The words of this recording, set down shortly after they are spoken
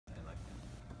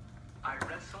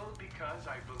wrestle because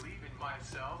I believe in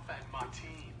myself and my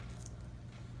team.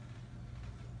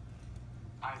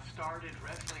 I started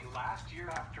wrestling last year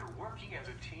after working as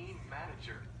a team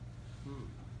manager.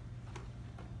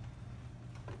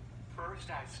 First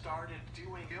I started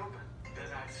doing yoga,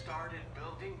 then I started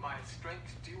building my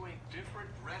strength doing different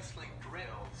wrestling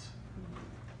drills.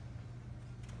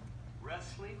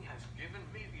 Wrestling has given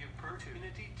me the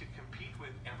opportunity to compete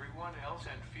with everyone else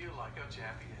and feel like a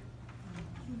champion.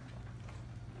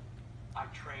 I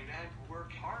train and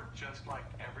work hard just like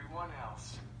everyone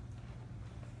else.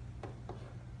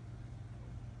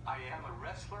 I am a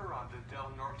wrestler on the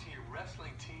Del Norte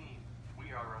wrestling team.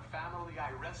 We are a family.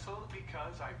 I wrestle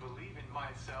because I believe in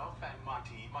myself and my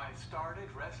team. I started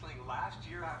wrestling last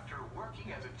year after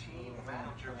working as a team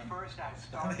manager. First I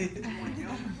started doing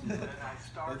yoga, then I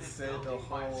started building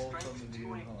my strength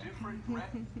doing different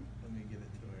Let me get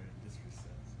it to where it just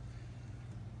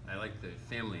resets. I like the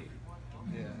family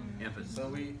emphasis. So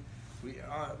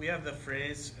we have the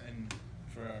phrase, and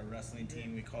for our wrestling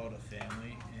team we call it a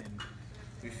family, and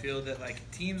we feel that like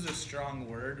team's a strong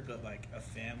word, but like a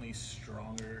family's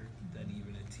stronger than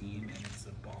even a team, and it's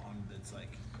a bond that's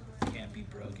like can't be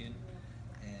broken.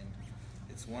 And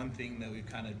it's one thing that we've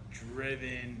kind of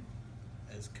driven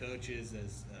as coaches,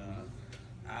 as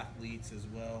athletes as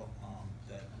well,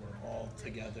 that we're all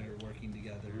together, working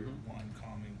together, one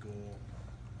common goal,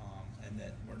 and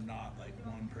that we're not like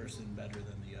one person better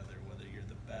than the other, whether you're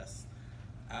the best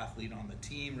athlete on the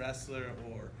team, wrestler,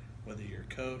 or whether you're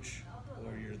coach,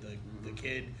 or you're the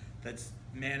kid that's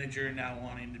manager now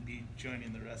wanting to be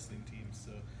joining the wrestling team.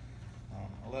 So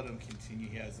I'll let him continue.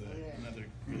 He has another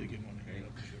really good one here.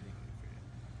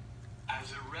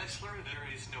 As a wrestler, there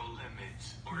is no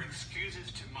limits or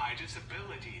excuses to my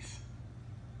disabilities.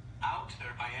 Out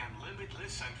there, I am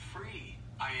limitless and free.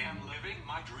 I am living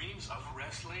my dreams of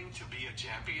wrestling to be a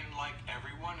champion like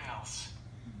everyone else.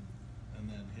 And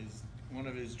then one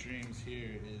of his dreams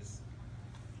here is,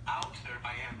 out there,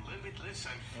 I am limitless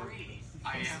and free.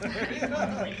 I am living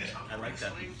my dreams of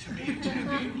wrestling to be a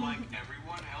champion like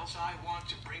everyone else. I want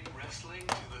to bring wrestling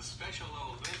to the Special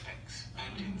Olympics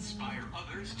and inspire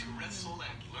others to wrestle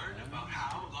and learn about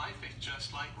how life is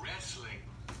just like wrestling.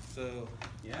 So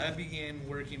I began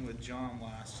working with John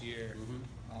last year,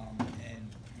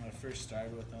 and when I first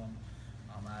started with him,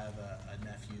 I have a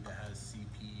nephew that has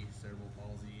CP, cerebral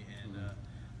palsy, and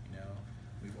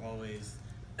we've always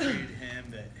treated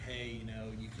him that, hey,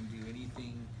 you can do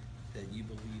anything that you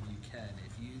believe you can.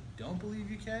 If you don't believe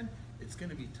you can, it's going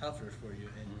to be tougher for you.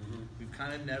 And we've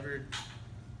kind of never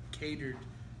catered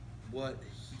what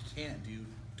he can't do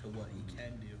to what he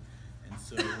can do. And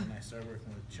so when I started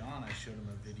working with John, I showed him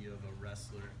a video of a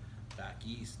wrestler back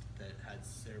east that had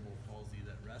cerebral palsy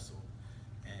that wrestled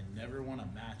and never won a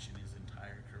match in his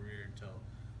entire career until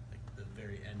like the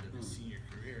very end of his senior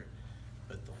career.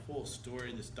 But the whole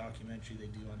story, this documentary they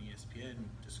do on ESPN,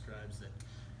 describes that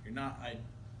you're not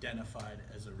identified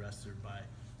as a wrestler by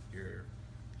your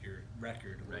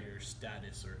record or your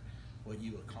status or what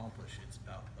you accomplish. It's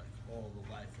about like all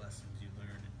the life lessons you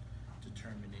learn and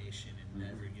determination and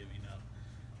never giving up.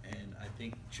 And I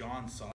think John saw